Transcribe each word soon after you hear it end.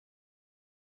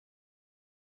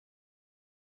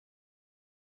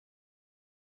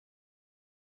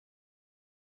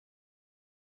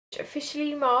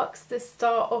officially marks the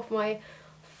start of my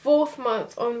 4th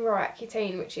month on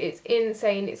Roaccutane, which is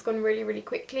insane. It's gone really, really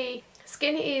quickly.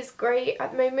 Skin is great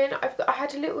at the moment. I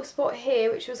had a little spot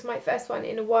here, which was my first one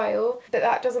in a while, but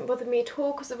that doesn't bother me at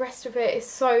all because the rest of it is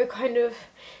so kind of,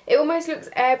 it almost looks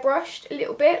airbrushed a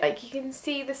little bit. Like you can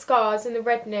see the scars and the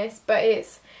redness, but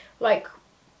it's like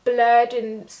blurred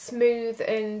and smooth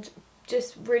and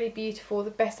just really beautiful.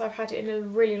 The best I've had it in a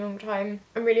really long time.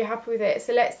 I'm really happy with it.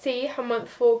 So let's see how month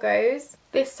 4 goes.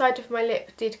 This side of my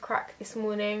lip did crack this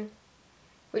morning,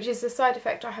 which is a side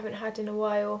effect I haven't had in a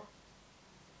while.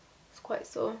 It's quite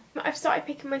sore. I've started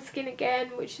picking my skin again,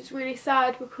 which is really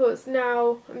sad because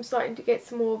now I'm starting to get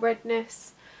some more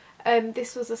redness.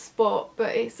 This was a spot,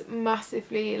 but it's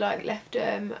massively like left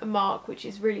a mark, which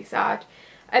is really sad.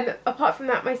 Apart from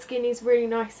that, my skin is really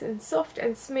nice and soft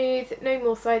and smooth. No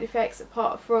more side effects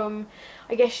apart from,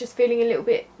 I guess, just feeling a little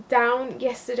bit down.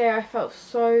 Yesterday I felt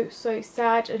so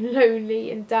sad and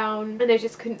lonely and down, and I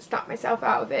just couldn't snap myself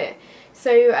out of it.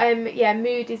 So yeah,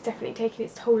 mood is definitely taking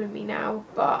its toll on me now,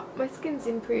 but my skin's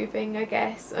improving, I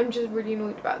guess. I'm just really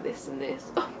annoyed about this and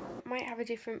this. Might have a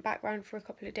different background for a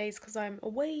couple of days because I'm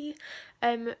away,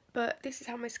 but this is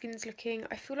how my skin's looking.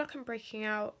 I feel like I'm breaking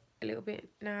out a little bit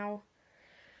now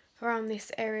around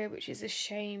this area, which is a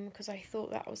shame because I thought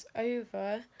that was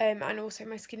over, and also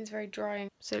my skin's very dry,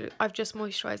 so I've just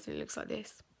moisturised and it looks like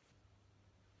this.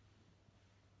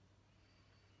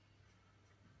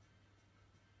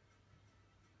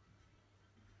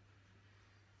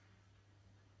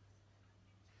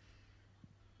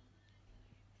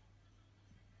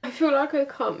 I feel like I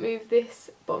can't move this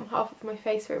bottom half of my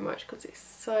face very much because it's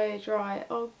so dry.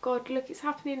 Oh god, look, it's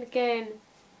happening again.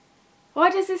 Why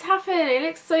does this happen? It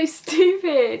looks so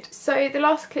stupid. So the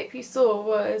last clip you saw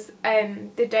was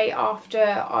the day after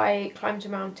I climbed a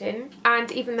mountain, and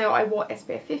even though I wore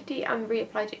SPF 50 and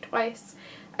reapplied it twice,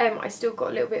 I still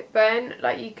got a little bit burnt.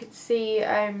 Like you could see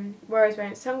where I was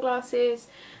wearing sunglasses,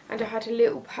 and I had a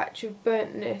little patch of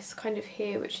burntness kind of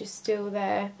here, which is still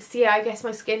there. So yeah, I guess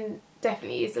my skin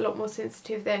definitely is a lot more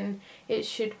sensitive than it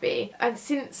should be. And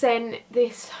since then,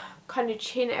 this kind of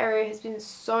chin area has been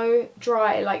so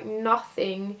dry, like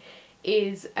nothing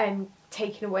is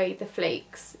taking away the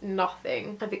flakes,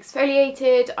 nothing. I've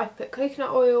exfoliated, I've put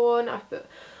coconut oil on, I've put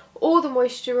all the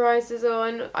moisturisers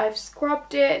on, I've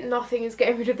scrubbed it, nothing is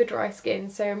getting rid of the dry skin.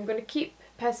 So I'm going to keep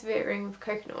persevering with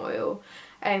coconut oil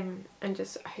and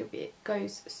just hope it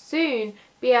goes soon.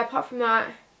 But yeah, apart from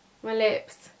that, my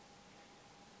lips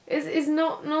is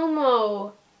not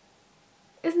normal.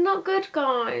 It's not good,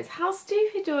 guys. How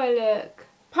stupid do I look?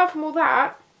 Apart from all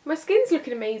that, my skin's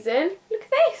looking amazing. Look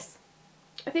at this.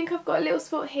 I think I've got a little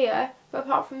spot here, but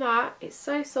apart from that, it's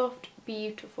so soft,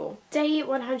 beautiful. Day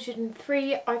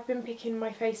 103, I've been picking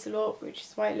my face a lot, which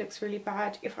is why it looks really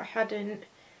bad. If I hadn't,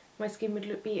 my skin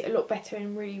would be a lot better,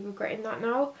 and really regretting that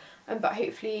now. But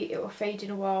hopefully it will fade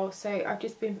in a while, so I've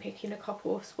just been picking a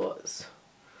couple of spots.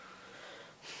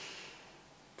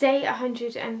 Day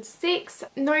 106,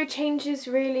 no changes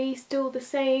really, still the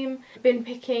same. Been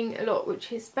picking a lot,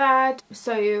 which is bad,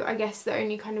 so I guess the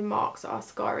only kind of marks are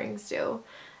scarring still.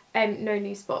 No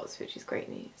new spots, which is great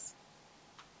news.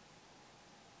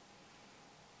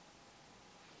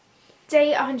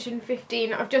 Day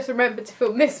 115, I've just remembered to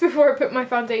film this before I put my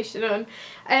foundation on.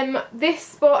 This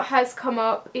spot has come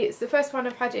up. It's the first one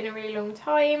I've had in a really long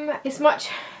time. It's much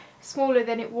smaller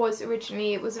than it was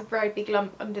originally. It was a very big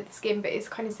lump under the skin, but it's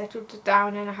kind of settled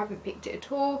down and I haven't picked it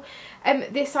at all.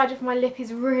 This side of my lip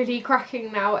is really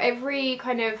cracking now. Every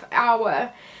kind of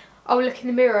hour I'll look in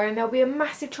the mirror and there'll be a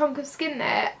massive chunk of skin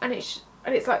there, and it's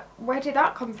like, where did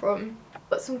that come from?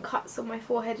 Got some cuts on my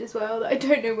forehead as well that I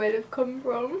don't know where they've come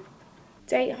from.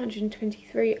 Day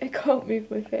 123, I can't move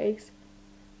my face.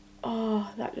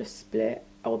 Oh, that just split.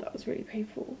 Oh, that was really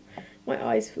painful. My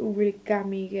eyes feel really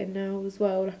gammy again now as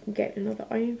well, like I'm getting another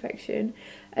eye infection.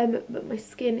 But my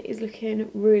skin is looking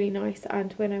really nice,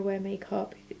 and when I wear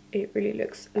makeup it really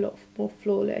looks a lot more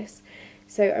flawless.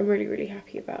 So I'm really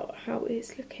happy about how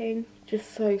it's looking.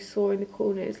 Just so sore in the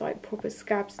corners, like proper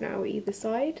scabs now either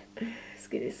side.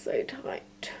 Skin is so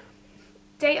tight.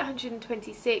 Day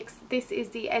 126, this is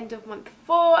the end of month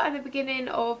 4 and the beginning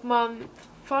of month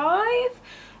 5.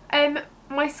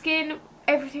 My skin,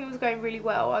 everything was going really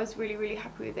well. I was really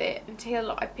happy with it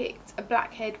until I picked a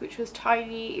blackhead, which was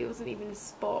tiny. It wasn't even a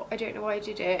spot. I don't know why I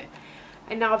did it.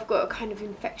 And now I've got a kind of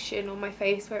infection on my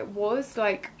face where it was.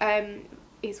 Like,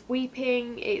 it's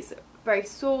weeping, it's very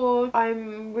sore.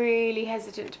 I'm really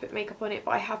hesitant to put makeup on it,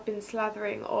 but I have been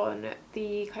slathering on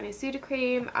the kind of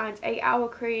Sudocreme and 8 Hour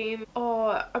cream.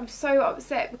 Oh, I'm so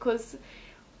upset because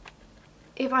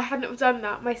if I hadn't have done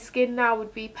that, my skin now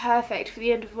would be perfect for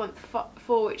the end of month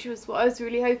 4, which was what I was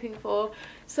really hoping for.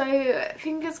 So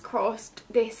fingers crossed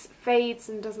this fades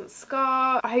and doesn't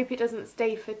scar. I hope it doesn't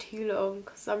stay for too long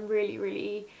because I'm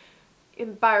really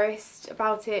embarrassed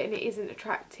about it and it isn't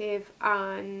attractive,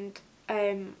 and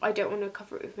I don't want to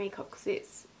cover it with makeup because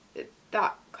it's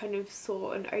that kind of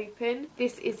sore and open.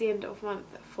 This is the end of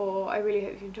month 4. I really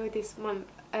hope you enjoyed this month,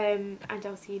 and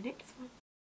I'll see you next month.